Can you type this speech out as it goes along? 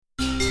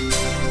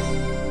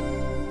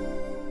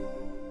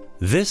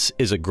This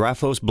is a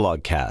Graphos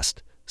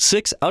blogcast.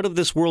 6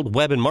 out-of-this-world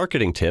web and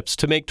marketing tips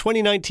to make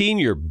 2019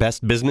 your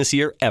best business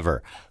year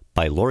ever,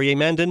 by Laurier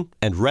Mandan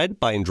and read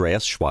by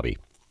Andreas Schwabi.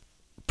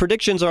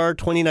 Predictions are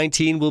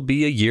 2019 will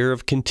be a year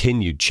of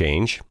continued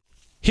change.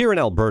 Here in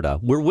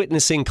Alberta, we're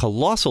witnessing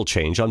colossal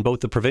change on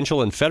both the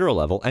provincial and federal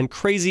level, and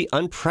crazy,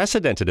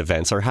 unprecedented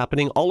events are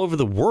happening all over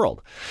the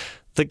world.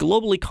 The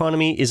global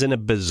economy is in a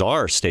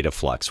bizarre state of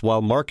flux,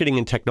 while marketing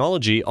and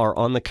technology are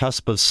on the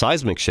cusp of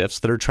seismic shifts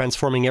that are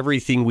transforming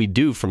everything we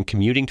do, from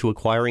commuting to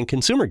acquiring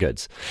consumer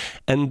goods.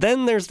 And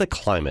then there's the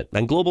climate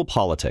and global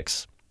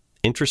politics.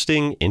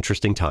 Interesting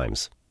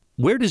times.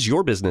 Where does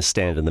your business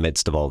stand in the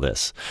midst of all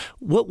this?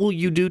 What will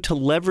you do to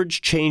leverage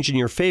change in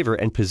your favor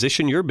and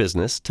position your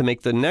business to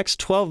make the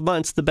next 12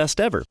 months the best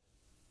ever?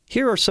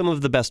 Here are some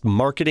of the best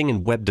marketing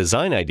and web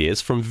design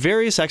ideas from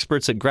various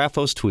experts at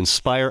Graphos to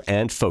inspire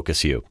and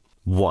focus you.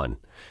 1.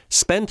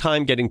 Spend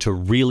time getting to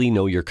really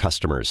know your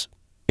customers.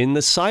 In the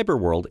cyber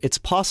world, it's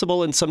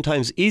possible and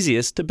sometimes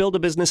easiest to build a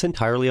business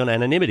entirely on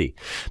anonymity.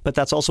 But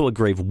that's also a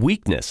grave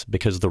weakness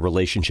because the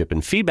relationship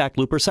and feedback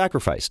loop are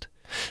sacrificed.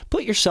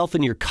 Put yourself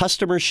in your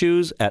customer's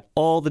shoes at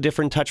all the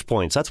different touch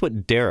points. That's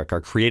what Derek,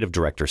 our creative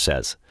director,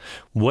 says.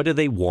 What do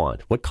they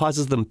want? What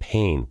causes them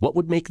pain? What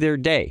would make their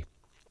day?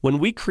 When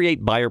we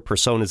create buyer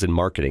personas in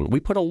marketing, we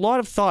put a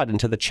lot of thought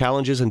into the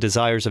challenges and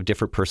desires of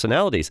different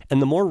personalities,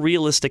 and the more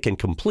realistic and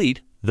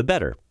complete, the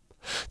better.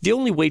 The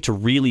only way to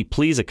really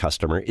please a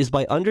customer is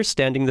by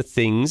understanding the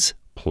things,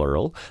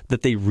 plural,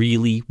 that they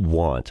really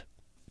want.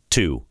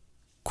 2.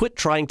 Quit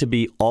trying to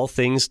be all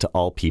things to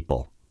all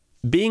people.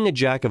 Being a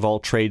jack of all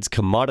trades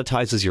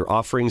commoditizes your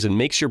offerings and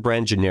makes your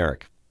brand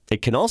generic.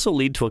 It can also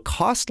lead to a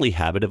costly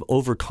habit of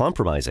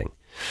over-compromising.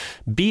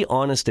 Be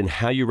honest in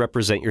how you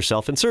represent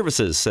yourself and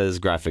services, says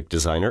graphic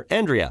designer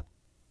Andrea.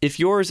 If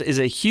yours is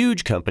a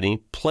huge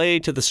company, play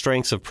to the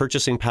strengths of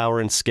purchasing power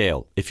and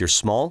scale. If you're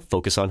small,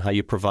 focus on how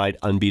you provide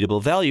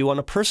unbeatable value on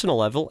a personal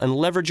level and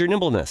leverage your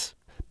nimbleness.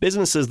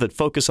 Businesses that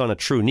focus on a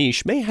true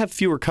niche may have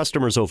fewer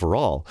customers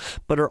overall,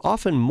 but are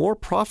often more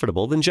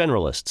profitable than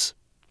generalists.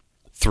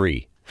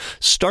 3.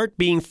 Start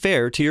being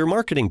fair to your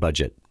marketing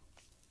budget.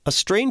 A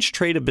strange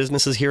trait of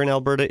businesses here in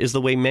Alberta is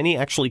the way many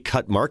actually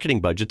cut marketing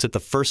budgets at the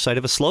first sight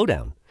of a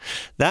slowdown.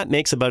 That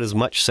makes about as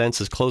much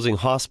sense as closing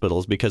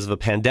hospitals because of a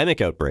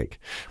pandemic outbreak.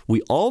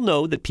 We all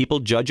know that people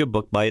judge a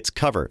book by its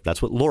cover.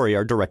 That's what Laurie,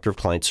 our Director of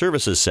Client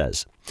Services,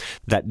 says.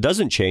 That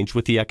doesn't change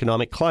with the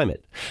economic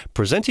climate.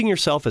 Presenting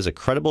yourself as a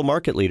credible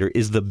market leader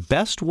is the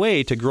best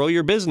way to grow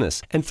your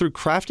business, and through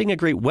crafting a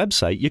great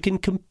website, you can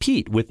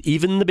compete with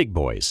even the big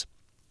boys.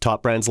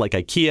 Top brands like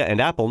IKEA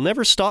and Apple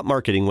never stop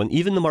marketing when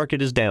even the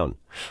market is down.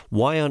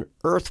 Why on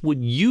earth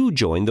would you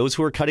join those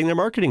who are cutting their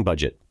marketing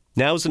budget?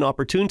 Now is an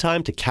opportune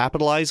time to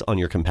capitalize on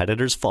your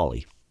competitors'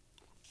 folly.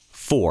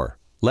 4.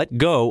 Let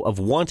go of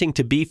wanting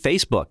to be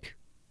Facebook.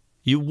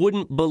 You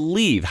wouldn't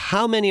believe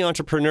how many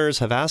entrepreneurs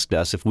have asked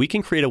us if we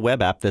can create a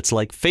web app that's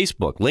like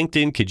Facebook,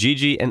 LinkedIn,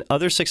 Kijiji, and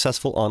other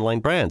successful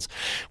online brands.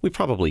 We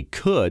probably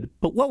could,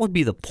 but what would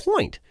be the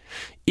point?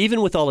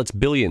 Even with all its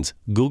billions,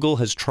 Google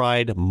has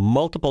tried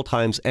multiple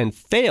times and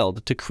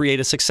failed to create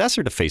a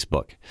successor to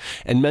Facebook.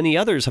 And many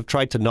others have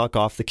tried to knock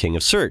off the king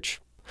of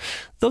search.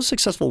 Those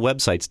successful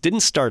websites didn't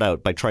start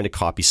out by trying to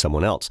copy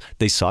someone else.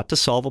 They sought to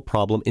solve a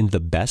problem in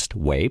the best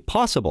way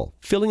possible,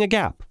 filling a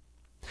gap.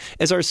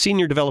 As our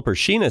senior developer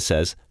Sheena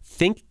says,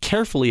 think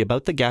carefully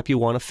about the gap you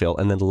want to fill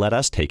and then let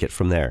us take it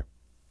from there.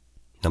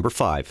 Number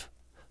 5,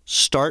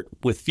 start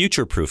with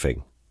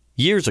future-proofing.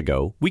 Years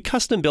ago, we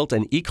custom-built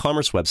an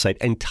e-commerce website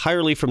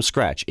entirely from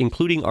scratch,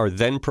 including our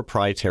then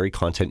proprietary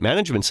content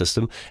management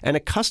system and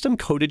a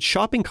custom-coded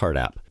shopping cart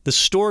app. The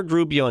store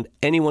grew beyond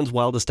anyone's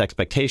wildest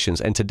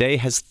expectations and today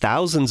has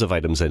thousands of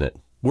items in it.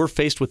 We're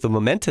faced with the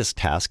momentous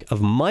task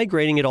of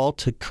migrating it all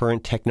to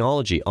current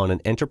technology on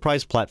an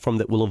enterprise platform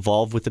that will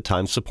evolve with the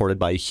times, supported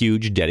by a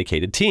huge,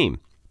 dedicated team.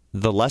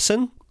 The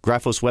lesson?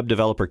 Graphos web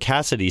developer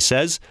Cassidy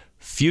says,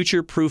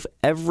 future-proof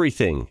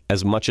everything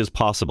as much as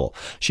possible.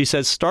 She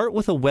says, start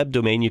with a web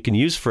domain you can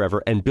use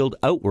forever and build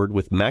outward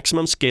with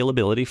maximum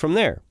scalability from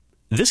there.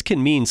 This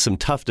can mean some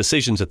tough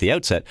decisions at the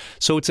outset,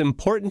 so it's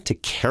important to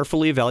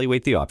carefully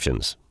evaluate the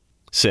options.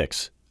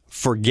 6.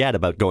 Forget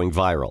about going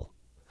viral.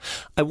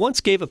 I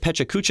once gave a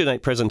Pecha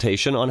Kuchanite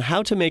presentation on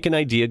how to make an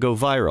idea go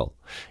viral.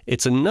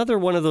 It's another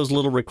one of those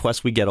little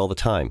requests we get all the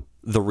time.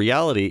 The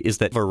reality is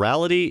that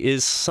virality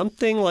is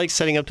something like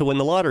setting up to win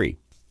the lottery.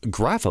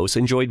 Graphos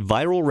enjoyed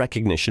viral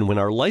recognition when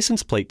our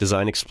license plate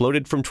design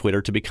exploded from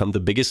Twitter to become the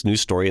biggest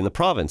news story in the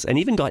province and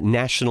even got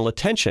national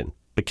attention.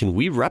 But can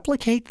we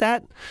replicate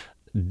that?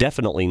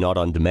 Definitely not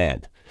on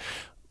demand.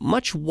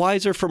 Much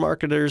wiser for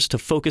marketers to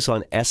focus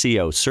on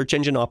SEO, search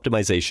engine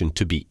optimization,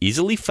 to be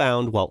easily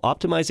found while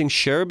optimizing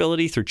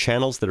shareability through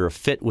channels that are a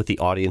fit with the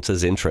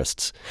audience's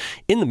interests.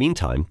 In the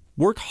meantime,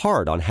 work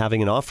hard on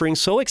having an offering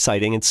so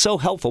exciting and so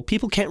helpful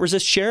people can't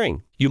resist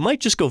sharing. You might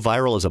just go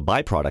viral as a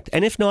byproduct,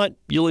 and if not,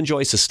 you'll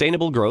enjoy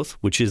sustainable growth,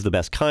 which is the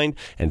best kind,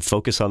 and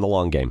focus on the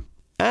long game.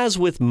 As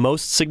with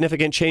most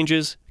significant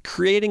changes,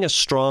 creating a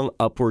strong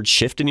upward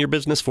shift in your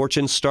business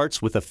fortune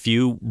starts with a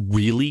few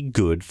really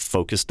good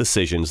focused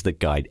decisions that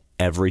guide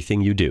everything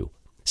you do.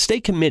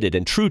 Stay committed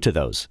and true to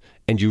those,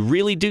 and you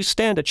really do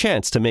stand a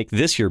chance to make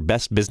this your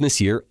best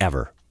business year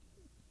ever.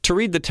 To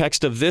read the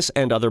text of this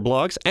and other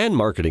blogs and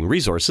marketing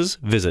resources,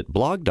 visit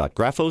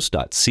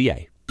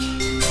blog.graphos.ca.